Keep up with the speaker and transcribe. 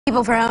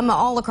People from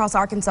all across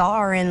Arkansas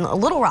are in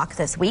Little Rock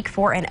this week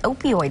for an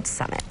opioid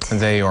summit.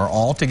 They are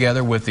all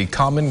together with the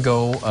common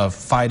goal of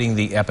fighting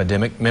the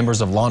epidemic.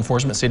 Members of law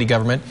enforcement, city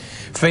government,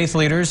 faith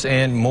leaders,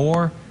 and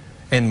more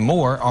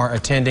are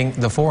attending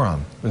the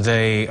forum.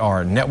 They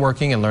are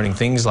networking and learning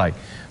things like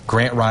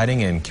grant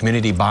writing and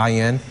community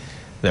buy-in.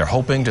 They're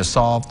hoping to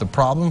solve the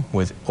problem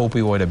with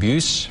opioid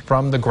abuse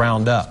from the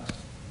ground up.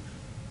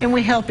 And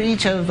we help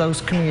each of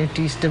those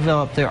communities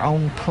develop their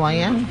own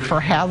plan for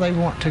how they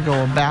want to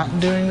go about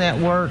doing that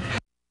work.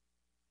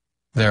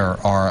 There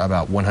are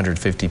about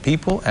 150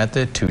 people at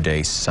the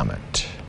two-day summit.